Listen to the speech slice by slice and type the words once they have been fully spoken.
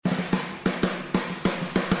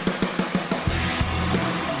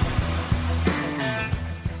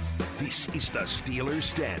the Steelers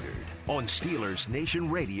Standard on Steelers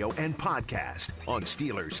Nation Radio and podcast on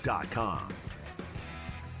Steelers.com.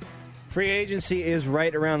 Free agency is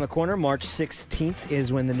right around the corner. March 16th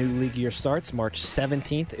is when the new league year starts. March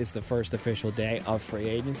 17th is the first official day of free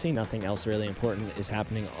agency. Nothing else really important is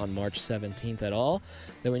happening on March 17th at all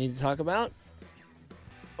that we need to talk about.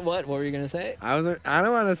 What were you going to say? I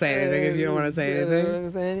don't want to say anything if you don't want to say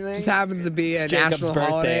anything. Just happens to be a national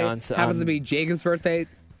holiday. Happens to be Jacob's birthday,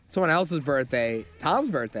 someone else's birthday,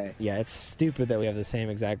 Tom's birthday. Yeah, it's stupid that we have the same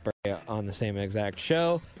exact birthday on the same exact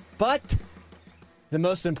show. But the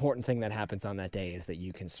most important thing that happens on that day is that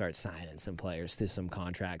you can start signing some players to some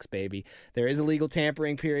contracts, baby. There is a legal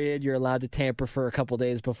tampering period. You're allowed to tamper for a couple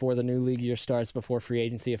days before the new league year starts, before free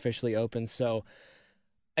agency officially opens. So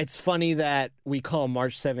it's funny that we call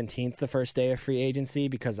March 17th the first day of free agency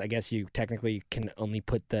because I guess you technically can only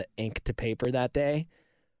put the ink to paper that day.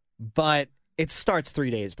 But it starts 3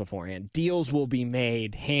 days beforehand. Deals will be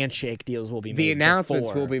made. Handshake deals will be made. The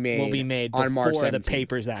announcements will be made on March 17th. Before The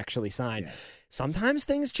papers actually signed. Yeah. Sometimes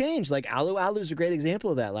things change. Like Alu's a great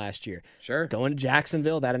example of that last year. Sure. Going to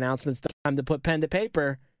Jacksonville, that announcement's time to put pen to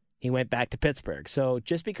paper. He went back to Pittsburgh. So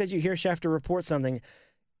just because you hear Schefter report something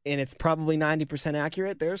and it's probably 90%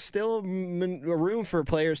 accurate, there's still a room for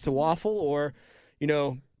players to waffle or,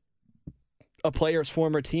 a player's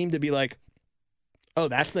former team to be like, oh,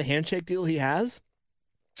 that's the handshake deal he has?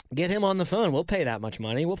 Get him on the phone. We'll pay that much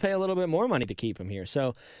money. We'll pay a little bit more money to keep him here.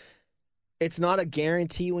 So it's not a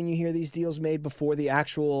guarantee when you hear these deals made before the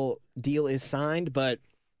actual deal is signed, but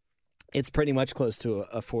it's pretty much close to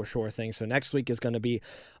a for sure thing. So next week is going to be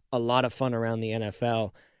a lot of fun around the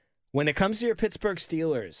NFL. When it comes to your Pittsburgh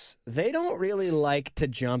Steelers, they don't really like to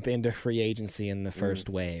jump into free agency in the first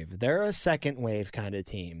wave. They're a second wave kind of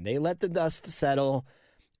team. They let the dust settle,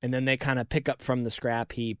 and then they kind of pick up from the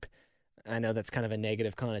scrap heap. I know that's kind of a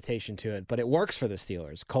negative connotation to it, but it works for the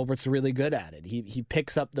Steelers. Colbert's really good at it. He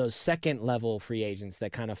picks up those second-level free agents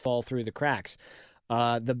that kind of fall through the cracks.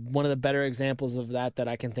 One of the better examples of that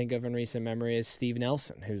I can think of in recent memory is Steve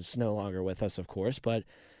Nelson, who's no longer with us, of course, but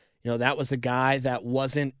that was a guy that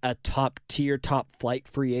wasn't a top-tier, top-flight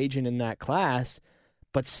free agent in that class,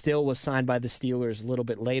 but still was signed by the Steelers a little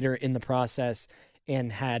bit later in the process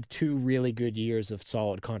and had 2 really good years of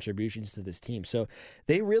solid contributions to this team. So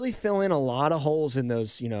they really fill in a lot of holes in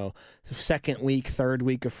those, second week, third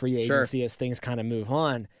week of free agency as things kind of move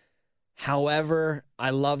on. However,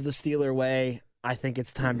 I love the Steeler way. I think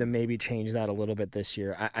it's time to maybe change that a little bit this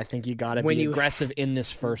year. I think you got to be aggressive in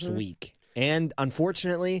this first week. And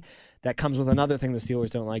unfortunately, that comes with another thing the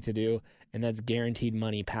Steelers don't like to do, and that's guaranteed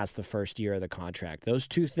money past the first year of the contract. Those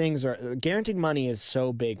two things guaranteed money is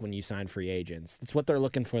so big when you sign free agents. It's what they're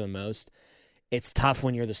looking for the most. It's tough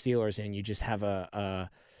when you're the Steelers and you just have a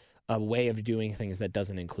way of doing things that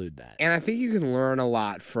doesn't include that. And I think you can learn a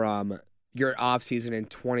lot from your offseason in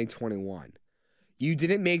 2021. You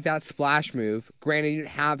didn't make that splash move. Granted, you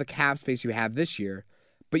didn't have the cap space you have this year.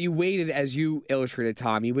 But you waited, as you illustrated,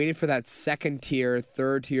 Tom, you waited for that second tier,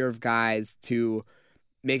 third tier of guys to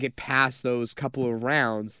make it past those couple of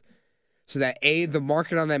rounds so that, A, the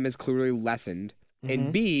market on them is clearly lessened,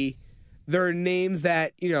 and B, there are names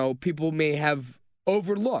that, people may have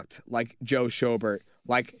overlooked, like Joe Schobert,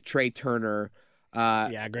 like Trey Turner.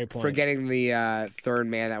 Great point. Forgetting the third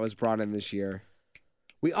man that was brought in this year.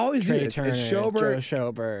 We always Trey do this. Turner, It's Schobert.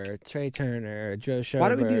 Joe Schobert, Trey Turner, Joe Schobert. Why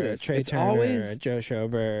do we do this? Trey It's Turner, always Joe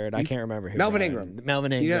Schobert. I can't remember who. Melvin Ingram.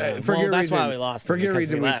 Melvin Ingram. For good that's reason, why we lost him. For good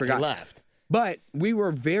reason, we forgot. He left. But we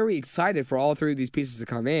were very excited for all 3 of these pieces to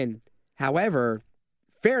come in. However,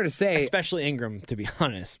 fair to say, especially Ingram, to be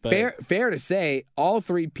honest. But fair to say, all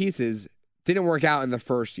 3 pieces didn't work out in the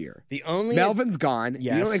first year. Melvin's gone.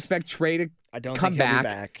 Yes. You don't expect Trey to come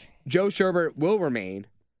back. Joe Schobert will remain.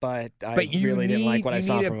 But you really didn't like what I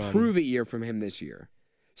saw from him. You need a prove-it year from him this year.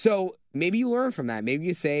 So maybe you learn from that. Maybe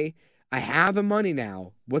you say, I have the money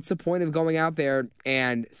now. What's the point of going out there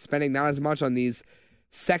and spending not as much on these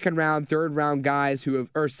second-round, third-round guys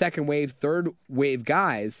or second-wave, third-wave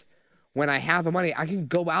guys when I have the money? I can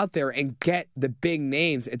go out there and get the big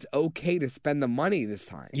names. It's okay to spend the money this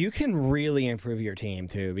time. You can really improve your team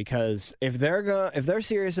too, because if they're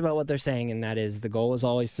serious about what they're saying, and that is the goal is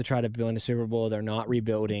always to try to win a Super Bowl. They're not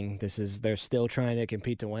rebuilding. They're still trying to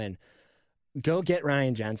compete to win. Go get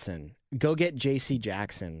Ryan Jensen. Go get J.C.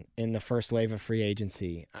 Jackson in the first wave of free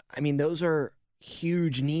agency. I mean, those are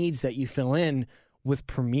huge needs that you fill in with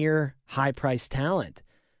premier high-priced talent.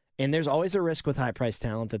 And there's always a risk with high-priced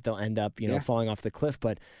talent that they'll end up, falling off the cliff.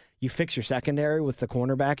 But you fix your secondary with the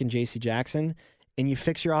cornerback and J.C. Jackson, and you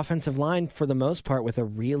fix your offensive line for the most part with a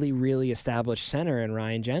really, really established center in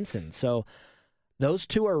Ryan Jensen. So Those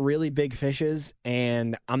two are really big fishes,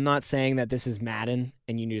 and I'm not saying that this is Madden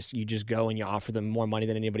and you just go and you offer them more money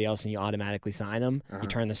than anybody else and you automatically sign them. You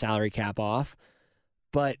turn the salary cap off.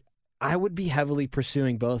 But I would be heavily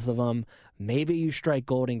pursuing both of them. Maybe you strike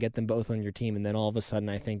gold and get them both on your team, and then all of a sudden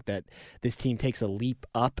I think that this team takes a leap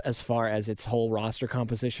up as far as its whole roster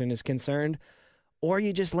composition is concerned. Or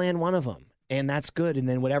you just land one of them, and that's good. And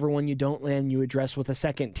then whatever one you don't land, you address with a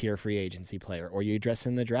second-tier free agency player, or you address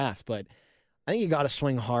in the draft. But I think you got to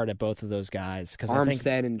swing hard at both of those guys.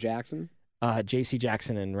 Armstead and Jackson? J.C.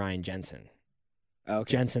 Jackson and Ryan Jensen.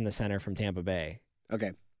 Okay. Jensen, the center from Tampa Bay.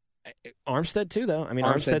 Okay. Armstead, too, though. I mean,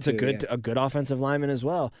 Armstead's a good offensive lineman as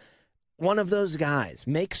well. One of those guys.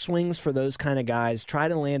 Make swings for those kind of guys. Try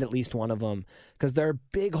to land at least one of them, because there are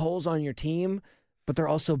big holes on your team, but they're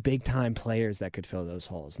also big-time players that could fill those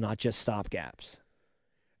holes, not just stopgaps.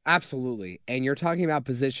 Absolutely. And you're talking about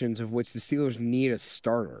positions of which the Steelers need a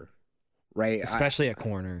starter, right? Especially a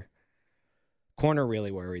corner. Corner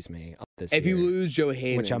really worries me this year. If you lose Joe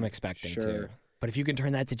Hayden. Which I'm expecting to. But if you can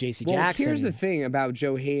turn that to J.C. Well, Jackson. here's the thing about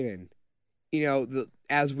Joe Hayden. You know,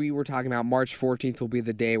 as we were talking about, March 14th will be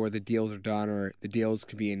the day where the deals are done or the deals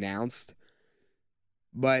can be announced.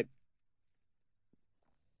 But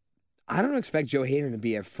I don't expect Joe Hayden to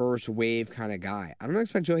be a first wave kind of guy. I don't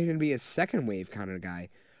expect Joe Hayden to be a second wave kind of guy.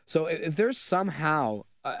 So if there's somehow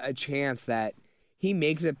a chance that he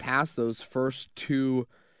makes it past those first two,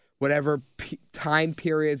 whatever time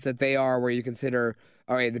periods that they are, where you consider,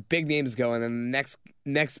 all right, the big names go, and then the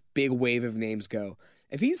next big wave of names go.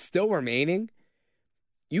 If he's still remaining,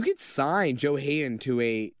 you could sign Joe Hayden to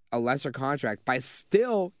a lesser contract by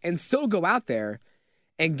still go out there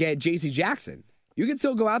and get J.C. Jackson. You can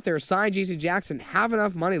still go out there, sign J.C. Jackson, have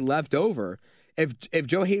enough money left over if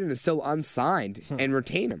Joe Hayden is still unsigned and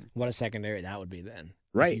retain him. What a secondary that would be then.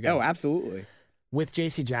 Right. Oh, absolutely. With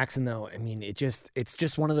J.C. Jackson, though, I mean, it's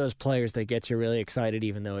just one of those players that gets you really excited,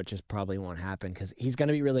 even though it just probably won't happen, because he's going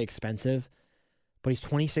to be really expensive. But he's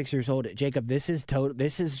 26 years old. Jacob, this is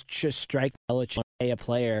just strike Belichick, a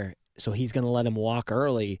player, so he's going to let him walk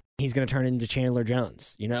early. He's going to turn into Chandler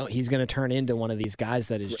Jones. You know, he's going to turn into one of these guys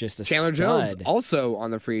that is just a Chandler stud. Jones also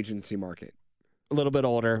on the free agency market. A little bit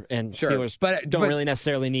older, and sure, Steelers don't really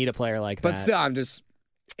necessarily need a player like that. But still,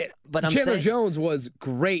 Chandler Jones was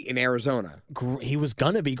great in Arizona. He was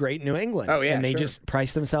going to be great in New England. Oh, yeah, and they just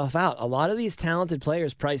priced themselves out. A lot of these talented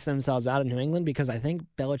players price themselves out in New England because I think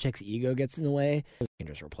Belichick's ego gets in the way. I can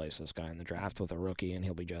just replace this guy in the draft with a rookie, and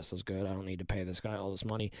he'll be just as good. I don't need to pay this guy all this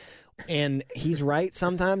money. And he's right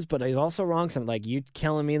sometimes, but he's also wrong. Like, you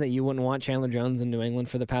telling me that you wouldn't want Chandler Jones in New England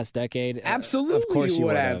for the past decade? Absolutely, of course you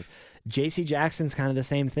would have. J.C. Jackson's kind of the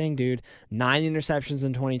same thing, dude. 9 interceptions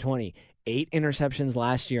in 2020. 8 interceptions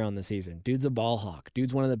last year on the season. Dude's a ball hawk.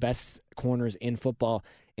 Dude's one of the best corners in football,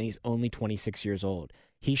 and he's only 26 years old.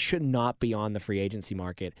 He should not be on the free agency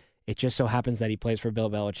market. It just so happens that he plays for Bill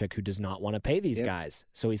Belichick, who does not want to pay these guys.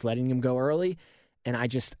 So he's letting him go early, and I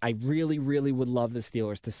really, really would love the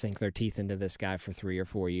Steelers to sink their teeth into this guy for 3 or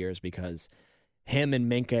 4 years, because him and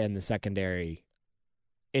Minka in the secondary,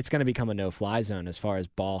 it's going to become a no-fly zone as far as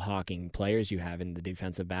ball-hawking players you have in the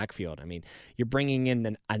defensive backfield. I mean, you're bringing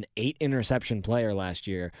in an 8-interception player last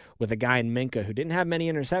year with a guy in Minka who didn't have many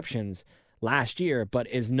interceptions last year, but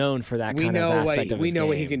is known for that kind of aspect of his game. We know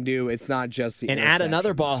what he can do. It's not just the and add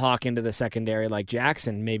another ball-hawk into the secondary like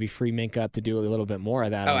Jackson, maybe free Minka up to do a little bit more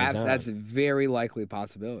of that on his own. That's a very likely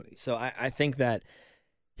possibility. So I think that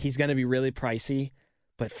he's going to be really pricey.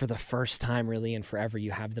 But for the first time, really, and forever,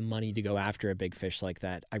 you have the money to go after a big fish like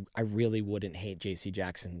that. I really wouldn't hate J.C.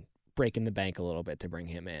 Jackson breaking the bank a little bit to bring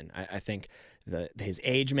him in. I think his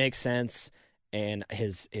age makes sense, and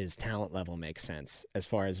his talent level makes sense as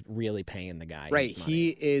far as really paying the guy. Right. He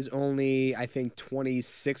is only, I think,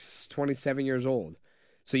 26, 27 years old.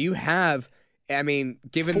 So you have, I mean,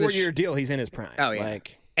 given the 4-year deal, he's in his prime. Oh, yeah.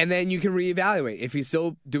 And then you can reevaluate. If he's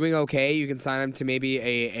still doing okay, you can sign him to maybe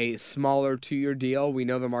a smaller 2-year deal. We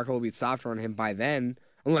know the market will be softer on him by then,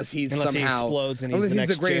 unless he explodes and he's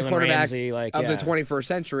the greatest quarterback of the 21st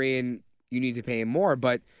century, and you need to pay him more.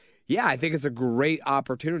 But yeah, I think it's a great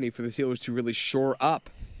opportunity for the Steelers to really shore up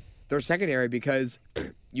their secondary, because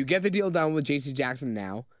you get the deal done with J.C. Jackson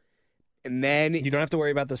now, and then you don't have to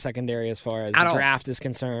worry about the secondary as far as the draft is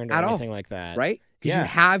concerned or anything like that, right? Because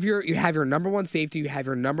you have your number one safety, you have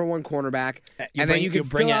your number one cornerback, and then you can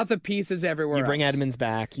fill out the pieces everywhere. You bring Edmonds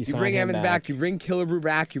back. You bring Edmonds back. You bring Killebrew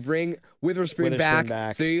back. You bring Witherspoon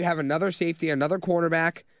back. So you have another safety, another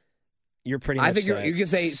cornerback. You're pretty much I think set. you can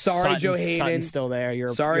say, sorry, Joe Hayden. Sutton's still there.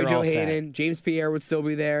 Sorry, you're Joe all set. Hayden. James Pierre would still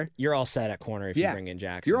be there. You're all set at corner if you bring in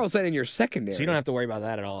Jackson. You're all set in your secondary. So you don't have to worry about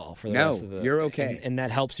that at all for the rest of the. You're okay. And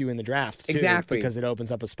that helps you in the draft, too. Exactly. Because it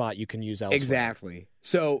opens up a spot you can use elsewhere. Exactly.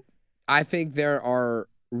 So I think there are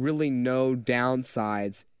really no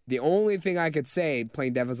downsides. The only thing I could say,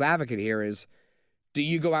 playing devil's advocate here, is do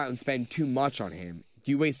you go out and spend too much on him?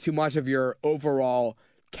 Do you waste too much of your overall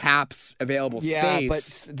caps available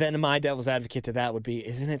space? Yeah, but then my devil's advocate to that would be,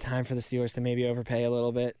 isn't it time for the Steelers to maybe overpay a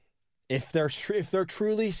little bit? If they're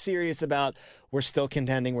truly serious about we're still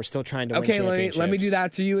contending, we're still trying to win championships. let me do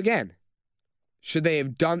that to you again. Should they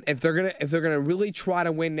have done if they're gonna really try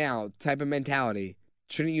to win now type of mentality?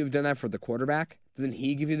 Shouldn't you have done that for the quarterback? Doesn't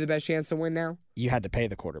he give you the best chance to win now? You had to pay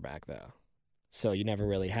the quarterback though, so you never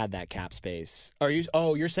really had that cap space.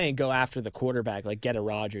 You're saying go after the quarterback, like get a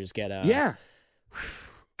Rodgers, yeah.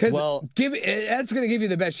 Because that's going to give you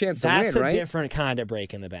the best chance to win, right? That's a different kind of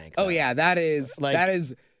break in the bank. Though. Oh yeah, that is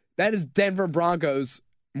Denver Broncos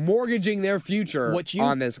mortgaging their future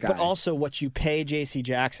on this guy. But also what you pay J.C.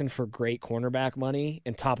 Jackson for great cornerback money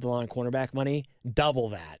and top of the line cornerback money, double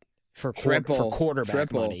that for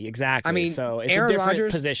quarterback money. Exactly. I mean, so it's Aaron a different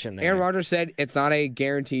Rodgers, position there. Aaron Rodgers said it's not a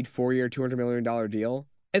guaranteed 4-year, $200 million deal.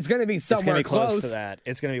 It's going to be somewhere it's gonna be close to that.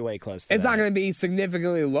 It's going to be way close to that. It's not going to be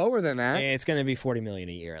significantly lower than that. It's going to be $40 million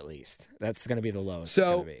a year at least. That's going to be the lowest so, it's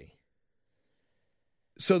going to be.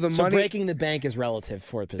 So the money breaking the bank is relative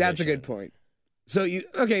for a position. That's a good point. So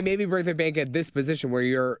maybe break the bank at this position where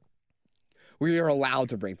you're allowed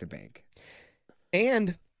to break the bank.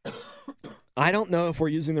 And I don't know if we're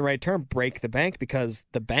using the right term, break the bank, because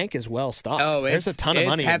the bank is well stocked. Oh, there's a ton of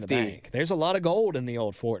money hefty. in the bank. There's a lot of gold in the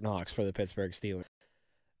old Fort Knox for the Pittsburgh Steelers.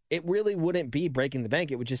 It really wouldn't be breaking the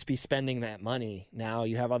bank. It would just be spending that money. Now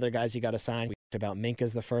you have other guys you got to sign. We talked about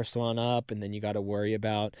Minka's the first one up, and then you got to worry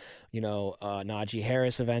about, Najee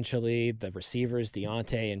Harris eventually, the receivers,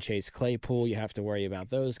 Deontay and Chase Claypool. You have to worry about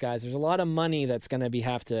those guys. There's a lot of money that's going to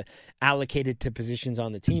have to allocated to positions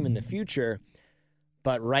on the team in the future.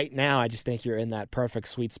 But right now, I just think you're in that perfect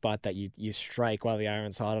sweet spot that you strike while the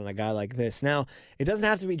iron's hot on a guy like this. Now, it doesn't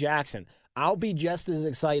have to be Jackson. I'll be just as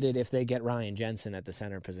excited if they get Ryan Jensen at the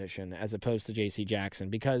center position as opposed to J.C. Jackson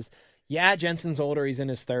because, yeah, Jensen's older. He's in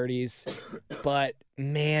his 30s. But,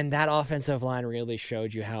 man, that offensive line really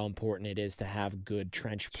showed you how important it is to have good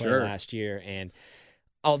trench play last year. And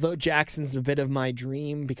although Jackson's a bit of my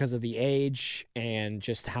dream because of the age and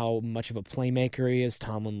just how much of a playmaker he is,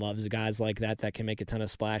 Tomlin loves guys like that can make a ton of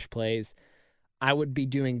splash plays. I would be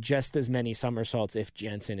doing just as many somersaults if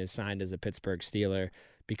Jensen is signed as a Pittsburgh Steeler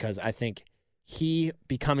because I think he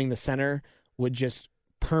becoming the center would just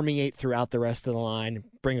permeate throughout the rest of the line,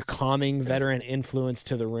 bring a calming veteran influence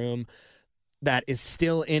to the room that is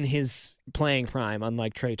still in his playing prime,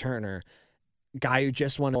 unlike Trey Turner. Guy who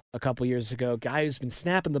just won a couple years ago, guy who's been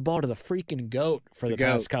snapping the ball to the freaking GOAT for the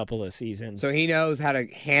past couple of seasons. So he knows how to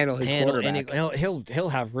handle his quarterback. And he'll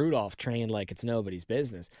have Rudolph trained like it's nobody's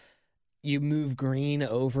business. You move Green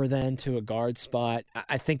over then to a guard spot.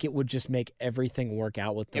 I think it would just make everything work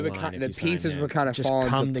out with the line. The pieces would kind of fall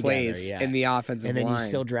into place in the offensive line. And then you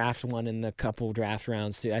still draft one in the couple draft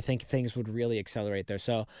rounds too. I think things would really accelerate there.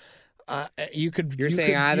 So you could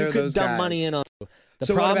dump money in on.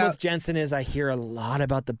 The problem with Jensen is I hear a lot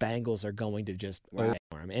about the Bengals are going to just overpay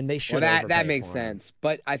for him, and they should. Well, that makes sense.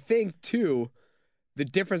 But I think too, the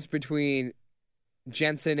difference between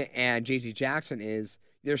Jensen and J.C. Jackson is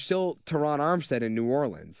there's still Teron Armstead in New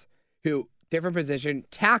Orleans, who different position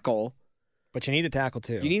tackle. But you need a tackle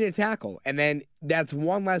too. You need a tackle, and then that's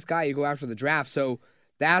one less guy you go after the draft. So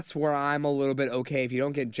that's where I'm a little bit okay. If you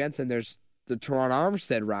don't get Jensen, there's the Teron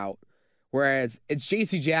Armstead route. Whereas it's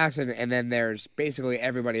J.C. Jackson, and then there's basically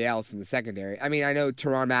everybody else in the secondary. I mean, I know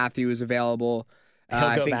Tyrann Mathieu is available.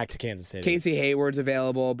 He'll go back to Kansas City. Casey Hayward's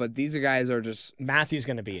available, but these guys are just... Matthew's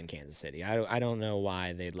going to be in Kansas City. I don't know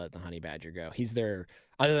why they'd let the Honey Badger go. He's their...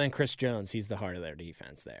 Other than Chris Jones, he's the heart of their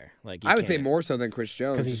defense there. I would say more so than Chris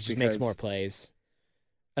Jones. Because he just makes more plays.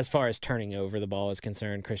 As far as turning over the ball is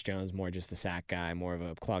concerned, Chris Jones more just a sack guy, more of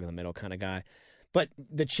a clog in the middle kind of guy. But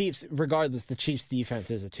the Chiefs, regardless, the Chiefs'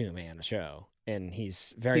 defense is a two-man show, and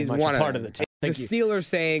he's very much a part of the team. The Steelers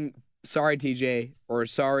saying, sorry, TJ, or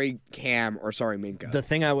sorry, Cam, or sorry, Minka. The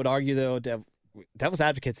thing I would argue, though, Devil's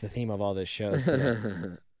Advocate's the theme of all this show.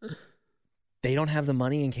 They don't have the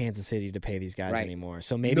money in Kansas City to pay these guys anymore.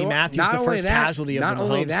 So maybe Matthew's the first casualty of the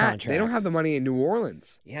Mahomes contract. They don't have the money in New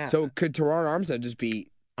Orleans. Yeah. So could Teron Armstead just be...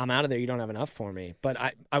 I'm out of there. You don't have enough for me. But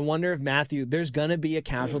I wonder if Matthew, there's going to be a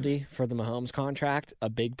casualty for the Mahomes contract. A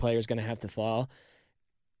big player's going to have to fall.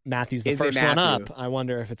 Matthews the Is it first one up, Matthew? I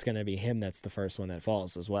wonder if it's going to be him that's the first one that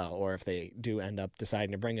falls as well, or if they do end up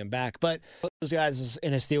deciding to bring him back. But those guys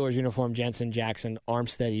in a Steelers uniform, Jensen, Jackson,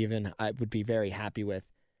 Armstead even, I would be very happy with.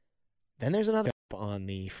 Then there's another on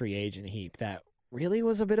the free agent heap that really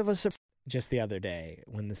was a bit of a surprise just the other day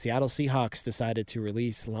when the Seattle Seahawks decided to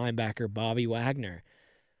release linebacker Bobby Wagner.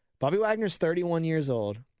 Bobby Wagner's 31 years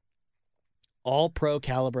old, all-pro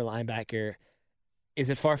caliber linebacker.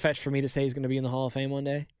 Is it far-fetched for me to say he's going to be in the Hall of Fame one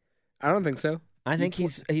day? I don't think so. I think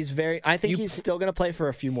he's still going to play for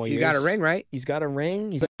a few more years. He got a ring, right? He's got a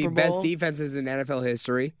ring. He's The Super best Bowl. defenses in NFL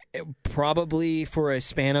history. It probably for a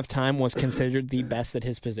span of time was considered the best at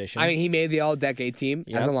his position. I mean, he made the All-Decade team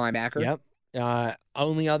as a linebacker. Yep.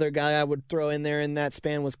 Only other guy I would throw in there in that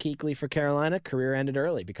span was Kuechly for Carolina. Career ended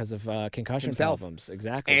early because of concussion problems.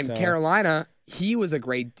 Exactly. And Carolina, he was a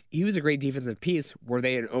great defensive piece. Were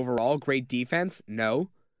they an overall great defense? No.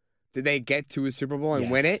 Did they get to a Super Bowl and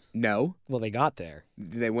win it? No. Well, they got there.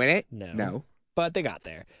 Did they win it? No. But they got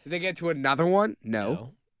there. Did they get to another one?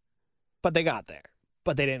 No. But they got there.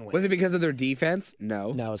 But they didn't win. Was it because of their defense?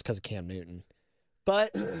 No. No, it was because of Cam Newton.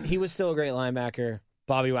 But he was still a great linebacker.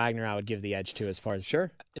 Bobby Wagner, I would give the edge to as far as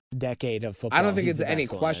decade of football. I don't think he's it's the any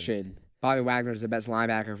best one. question. Bobby Wagner is the best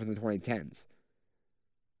linebacker from the 2010s.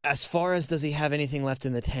 As far as does he have anything left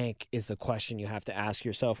in the tank is the question you have to ask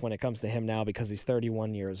yourself when it comes to him now because he's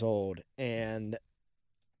 31 years old. And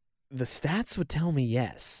the stats would tell me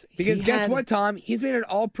yes. Because guess what, Tom? He's made an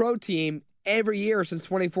all-pro team every year since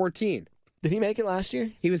 2014. Did he make it last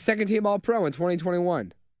year? He was second team all-pro in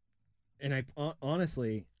 2021. And I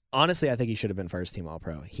honestly, I think he should have been first team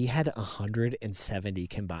All-Pro. He had 170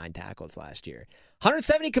 combined tackles last year.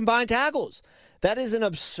 170 combined tackles. That is an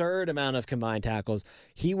absurd amount of combined tackles.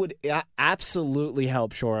 He would absolutely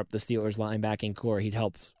help shore up the Steelers' linebacking core. He'd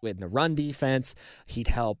help with the run defense. He'd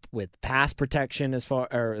help with pass protection as far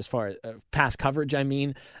as pass coverage. I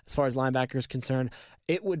mean, as far as linebackers concerned,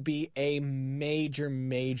 it would be a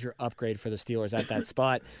major upgrade for the Steelers at that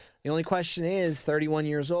spot. The only question is 31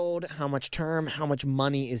 years old, how much term, how much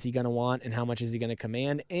money is he going to want, and how much is he going to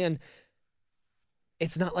command? And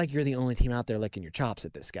it's not like you're the only team out there licking your chops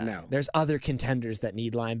at this guy. No. There's other contenders that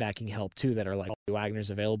need linebacking help too that are like, Wagner's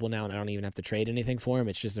available now and I don't even have to trade anything for him.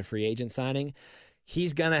 It's just a free agent signing.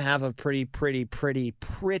 He's going to have a pretty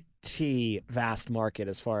vast market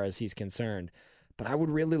as far as he's concerned. But I would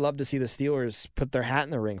really love to see the Steelers put their hat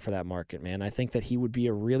in the ring for that market, man. I think that he would be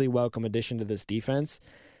a really welcome addition to this defense.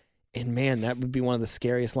 And, man, that would be one of the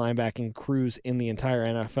scariest linebacking crews in the entire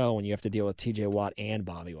NFL when you have to deal with T.J. Watt and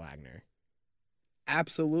Bobby Wagner.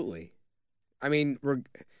 Absolutely. I mean,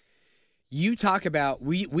 we have talked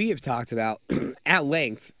about at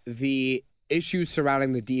length the issues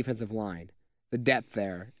surrounding the defensive line, the depth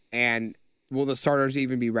there, and will the starters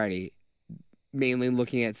even be ready? Mainly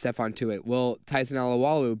looking at Stephon Tuitt. Will Tyson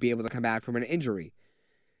Alualu be able to come back from an injury?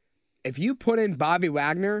 If you put in Bobby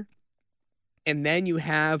Wagner and then you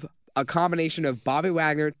have a combination of Bobby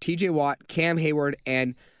Wagner, T.J. Watt, Cam Hayward,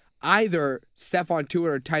 and either Stephon Tuitt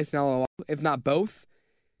or Tyson Alualu, if not both,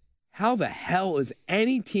 how the hell is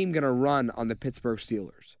any team going to run on the Pittsburgh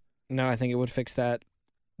Steelers? No, I think it would fix that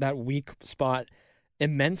weak spot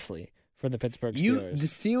immensely for the Pittsburgh Steelers. The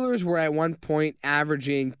Steelers were at one point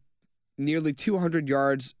averaging nearly 200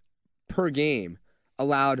 yards per game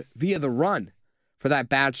allowed via the run for that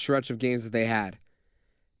bad stretch of games that they had.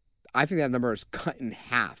 I think that number is cut in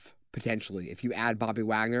half, potentially, if you add Bobby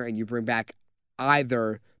Wagner and you bring back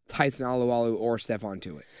either Tyson Alualu or Stephon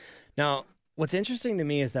Tuitt. Now, what's interesting to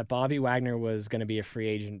me is that Bobby Wagner was going to be a free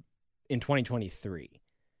agent in 2023.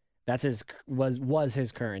 That's was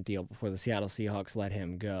his current deal before the Seattle Seahawks let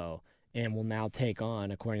him go, and will now take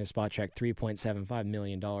on, according to SpotTrack, $3.75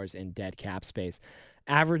 million in dead cap space.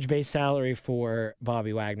 Average base salary for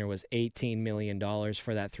Bobby Wagner was $18 million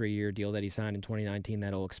for that 3-year deal that he signed in 2019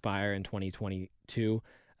 that will expire in 2022,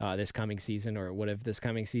 this coming season, or it would have this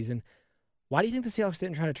coming season. Why do you think the Seahawks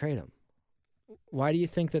didn't try to trade him? Why do you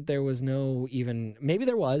think that there was no even... Maybe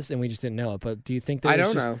there was, and we just didn't know it, but do you think there was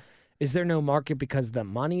I don't know. Is there no market because of the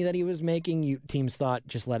money that he was making? Teams thought,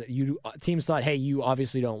 hey, you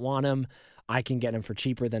obviously don't want him. I can get him for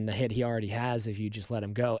cheaper than the hit he already has if you just let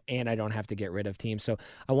him go, and I don't have to get rid of teams. So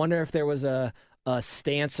I wonder if there was a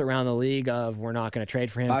stance around the league of we're not going to trade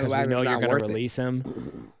for him because we know you're going to release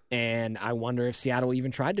him. And I wonder if Seattle even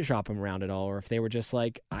tried to shop him around at all, or if they were just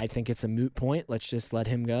like, I think it's a moot point. Let's just let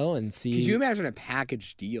him go and see. Could you imagine a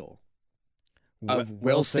package deal of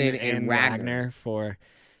Wilson and Wagner for...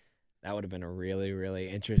 That would have been a really, really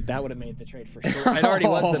interesting. That would have made the trade for sure. It already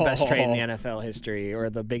was the best trade in the NFL history, or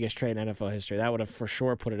the biggest trade in NFL history. That would have for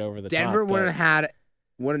sure put it over the top. Denver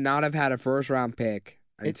would not have had a first round pick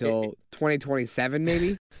until 2027,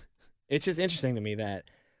 maybe. It's just interesting to me that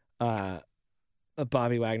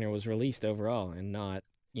Bobby Wagner was released overall and not,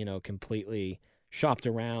 completely shopped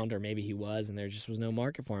around, or maybe he was and there just was no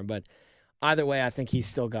market for him. But either way, I think he's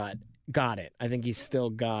still got it. I think he's still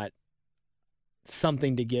got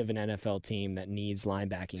something to give an NFL team that needs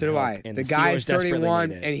linebacking. So do help, I. and The Steelers guy's desperately 31,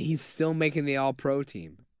 need it. and he's still making the All-Pro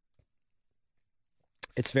team.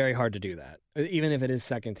 It's very hard to do that, even if it is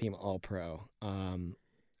second team All-Pro.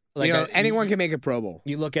 Anyone can make a Pro Bowl.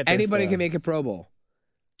 You look at this, Anybody though. can make a Pro Bowl.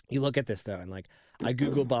 You look at this, though, and I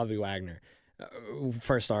Googled Bobby Wagner.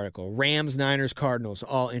 First article, Rams, Niners, Cardinals,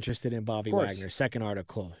 all interested in Bobby Wagner. Second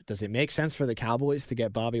article, does it make sense for the Cowboys to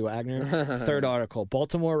get Bobby Wagner? Third article,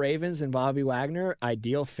 Baltimore Ravens and Bobby Wagner,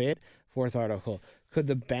 ideal fit. Fourth article, could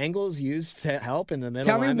the Bengals use to help in the middle?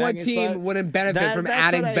 Tell me what team spot? wouldn't benefit from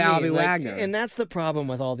adding Bobby Wagner. And that's the problem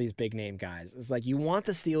with all these big name guys. It's you want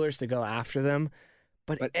the Steelers to go after them,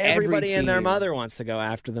 but everybody and their mother wants to go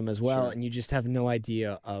after them as well, and you just have no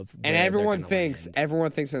idea of where and everyone land.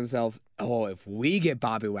 Everyone thinks to themselves, oh, if we get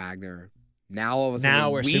Bobby Wagner, now all of a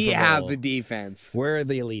sudden we're we Super have Bowl. the defense. We're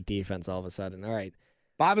the elite defense all of a sudden. All right.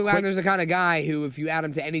 Bobby Wagner's the kind of guy who, if you add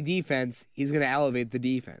him to any defense, he's going to elevate the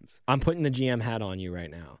defense. I'm putting the GM hat on you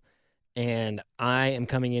right now, and I am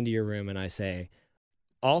coming into your room and I say,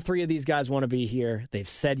 all three of these guys want to be here. They've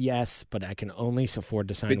said yes, but I can only afford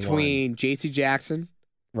to sign between J.C. Jackson,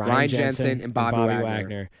 one. Ryan Jensen, and Bobby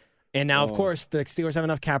Wagner. And now, of course, the Steelers have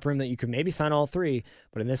enough cap room that you could maybe sign all three,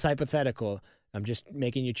 but in this hypothetical, I'm just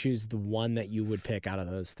making you choose the one that you would pick out of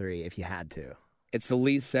those three if you had to. It's the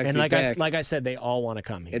least sexy pick. And like I said, they all want to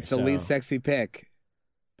come here. It's the least sexy pick,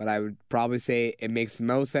 but I would probably say it makes the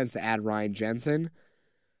most sense to add Ryan Jensen.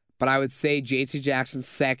 But I would say J.C. Jackson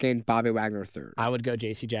second, Bobby Wagner third. I would go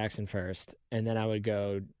J.C. Jackson first, and then I would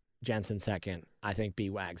go Jensen second. I think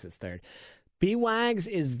B. Wags is third. B. Wags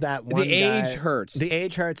is that one The guy. age hurts. The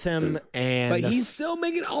age hurts him, but he's still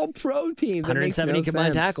making all-pro teams. 170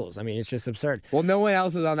 combined tackles. I mean, it's just absurd. Well, no one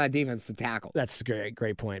else is on that defense to tackle. That's a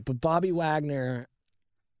great point. But Bobby Wagner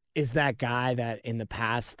is that guy that in the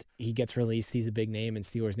past he gets released, he's a big name, and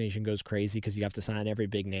Steelers Nation goes crazy because you have to sign every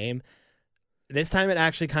big name. This time it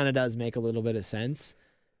actually kind of does make a little bit of sense,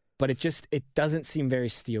 but it doesn't seem very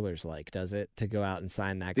Steelers-like, does it, to go out and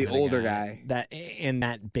sign that the kind of older guy. That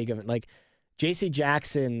big of it. J.C.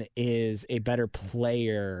 Jackson is a better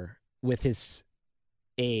player with his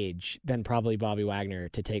age than probably Bobby Wagner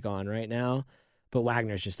to take on right now. But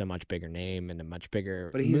Wagner's just a much bigger name and a much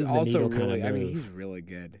bigger. But he's also really. He's really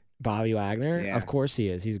good. Bobby Wagner, Yeah. Of course he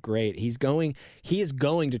is. He's great. He is going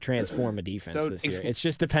to transform a defense this year. It's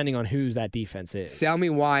just depending on who that defense is. Tell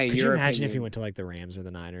me why. Could you imagine if he went to the Rams or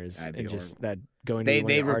the Niners and just that going to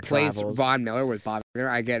they one of replace travels. Von Miller with Bobby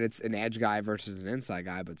Wagner? I get it's an edge guy versus an inside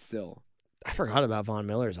guy, but still. I forgot about Von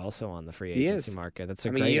Miller is also on the free agency market. That's a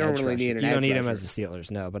great. You don't edge really rusher. need an You edge don't need him rusher. as the Steelers,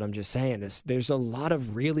 no. But I'm just saying this. There's a lot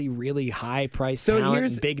of really, really high priced talent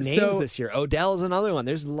and big names this year. Odell is another one.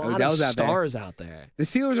 There's a lot of stars out there. The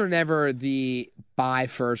Steelers are never the buy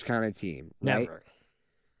first kind of team. Right? Never.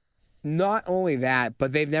 Not only that,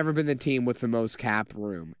 but they've never been the team with the most cap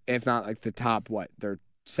room, if not the top. They're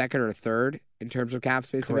second or third in terms of cap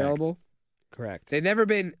space available. Correct. They've never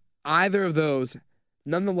been either of those.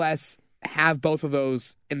 Nonetheless, have both of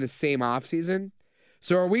those in the same offseason.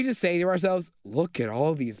 So are we just saying to ourselves, look at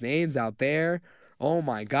all these names out there. Oh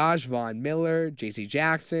my gosh, Von Miller, J.C.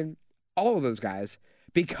 Jackson, all of those guys,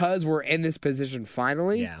 because we're in this position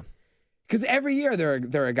finally? Yeah. Because every year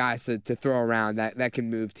there are guys to throw around that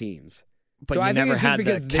can move teams. But so you I think never it's just had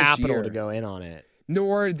because the capital year, to go in on it.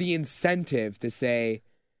 nor the incentive to say,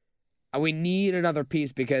 we need another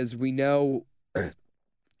piece because we know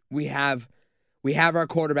we have our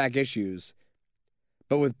quarterback issues.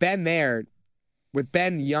 But with Ben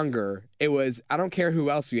younger, it was, I don't care who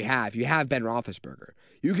else you have. You have Ben Roethlisberger.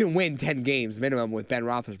 You can win 10 games minimum with Ben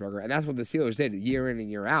Roethlisberger, and that's what the Steelers did year in and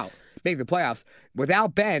year out. Make the playoffs.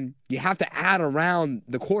 Without Ben, you have to add around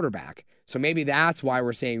the quarterback. So maybe that's why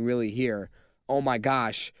we're saying really here, oh my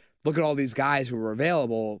gosh, look at all these guys who are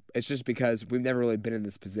available. It's just because we've never really been in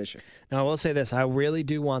this position. Now, I will say this. I really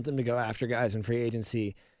do want them to go after guys in free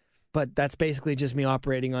agency. But that's basically just me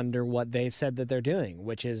operating under what they've said that they're doing,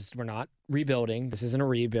 which is we're not rebuilding. This isn't a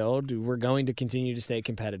rebuild. We're going to continue to stay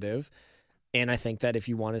competitive. And I think that if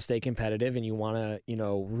you want to stay competitive and you want to,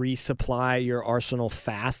 resupply your arsenal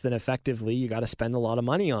fast and effectively, you got to spend a lot of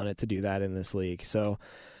money on it to do that in this league. So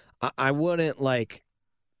I wouldn't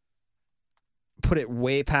put it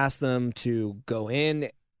way past them to go in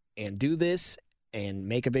and do this and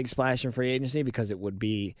make a big splash in free agency because it would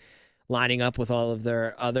be lining up with all of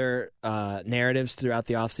their other narratives throughout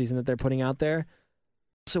the offseason that they're putting out there.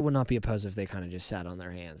 also would not be opposed if they kind of just sat on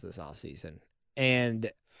their hands this offseason. And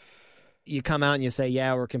you come out and you say,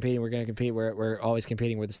 yeah, we're competing, we're going to compete, we're always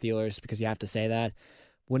competing with the Steelers, because you have to say that.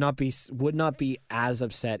 Would not be as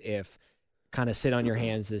upset if kind of sit on your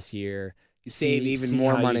hands this year. Save even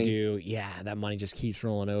more money. Yeah, that money just keeps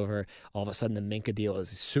rolling over. All of a sudden, the Minka deal is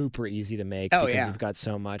super easy to make because you've got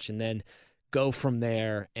so much. And then go from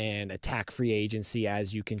there and attack free agency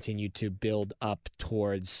as you continue to build up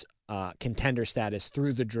towards contender status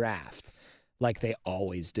through the draft, like they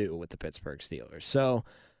always do with the Pittsburgh Steelers. So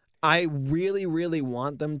I really, really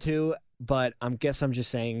want them to, but I'm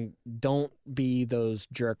just saying, don't be those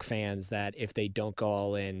jerk fans that if they don't go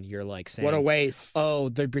all in, you're like saying, what a waste. Oh,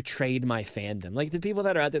 they betrayed my fandom. Like the people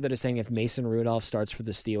that are out there that are saying if Mason Rudolph starts for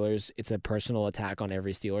the Steelers, it's a personal attack on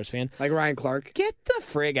every Steelers fan. Like Ryan Clark. Get the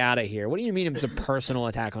frig out of here. What do you mean it's a personal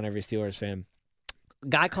attack on every Steelers fan?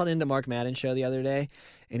 Guy called into Mark Madden's show the other day,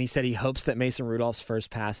 and he said he hopes that Mason Rudolph's first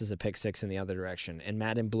pass is a pick six in the other direction. And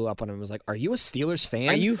Madden blew up on him and was like, are you a Steelers fan?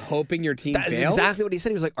 Are you hoping your team fails? That's exactly what he said.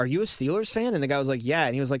 He was like, are you a Steelers fan? And the guy was like, yeah.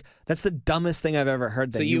 And he was like, that's the dumbest thing I've ever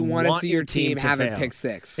heard. That so you want to see your team have fail. a pick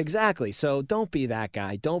six. Exactly. So don't be that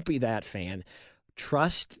guy. Don't be that fan.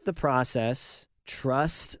 Trust the process.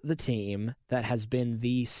 Trust the team that has been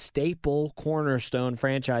the staple cornerstone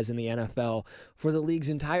franchise in the NFL for the league's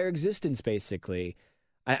entire existence, basically.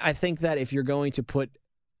 I think that if you're going to put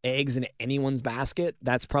eggs in anyone's basket,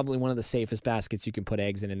 that's probably one of the safest baskets you can put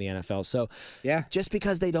eggs in the NFL. So yeah, just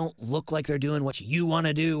because they don't look like they're doing what you want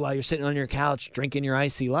to do while you're sitting on your couch drinking your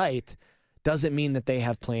icy light doesn't mean that they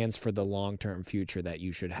have plans for the long-term future that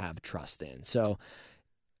you should have trust in. So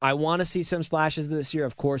I want to see some splashes this year.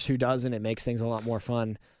 Of course, who doesn't? It makes things a lot more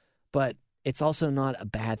fun. But it's also not a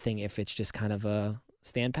bad thing if it's just kind of a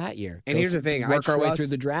stand pat year. And here's the thing. Work our way through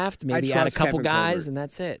the draft, maybe add a couple guys, and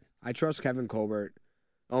that's it. I trust Kevin Colbert,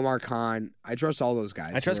 Omar Khan. I trust all those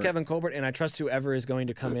guys. I trust Kevin Colbert, and I trust whoever is going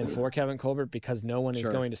to come in for Kevin Colbert, because no one is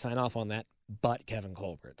Sure. going to sign off on that but Kevin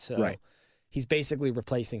Colbert. So Right. he's basically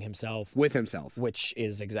replacing himself, with himself. which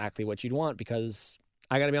is exactly what you'd want, because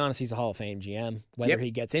I got to be honest, he's a Hall of Fame GM. Whether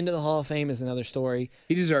he gets into the Hall of Fame is another story.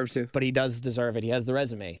 He deserves to. But he does deserve it. He has the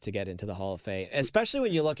resume to get into the Hall of Fame, especially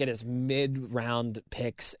when you look at his mid-round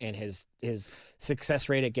picks and his success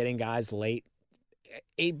rate at getting guys late.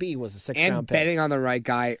 AB was a sixth-round And pick. betting on the right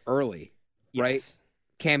guy early, right? Yes.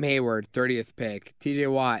 Cam Hayward, 30th pick.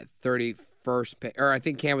 TJ Watt, 31st pick. Or I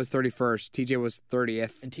think Cam was 31st. TJ was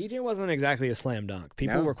 30th. And TJ wasn't exactly a slam dunk.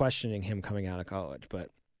 People No. were questioning him coming out of college, but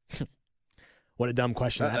what a dumb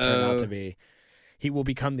question that turned out to be. He will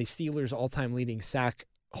become the Steelers' all-time leading sack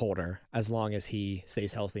holder as long as he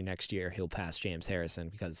stays healthy next year. He'll pass James Harrison,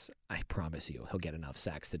 because I promise you he'll get enough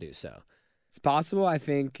sacks to do so. It's possible, I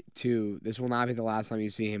think, too. This will not be the last time you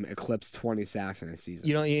see him eclipse 20 sacks in a season.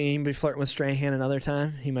 You know, he can be flirting with Strahan another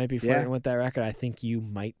time. He might be flirting with that record. I think you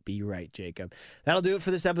might be right, Jacob. That'll do it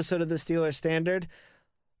for this episode of the Steelers Standard.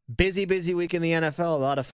 Busy week in the NFL. A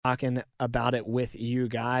lot of talking about it with you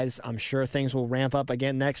guys. I'm sure things will ramp up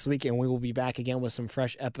again next week, and we will be back again with some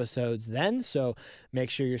fresh episodes then. So make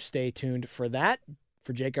sure you stay tuned for that.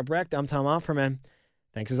 For Jacob Recht, I'm Tom Offerman.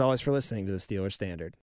 Thanks as always for listening to the Steelers Standard.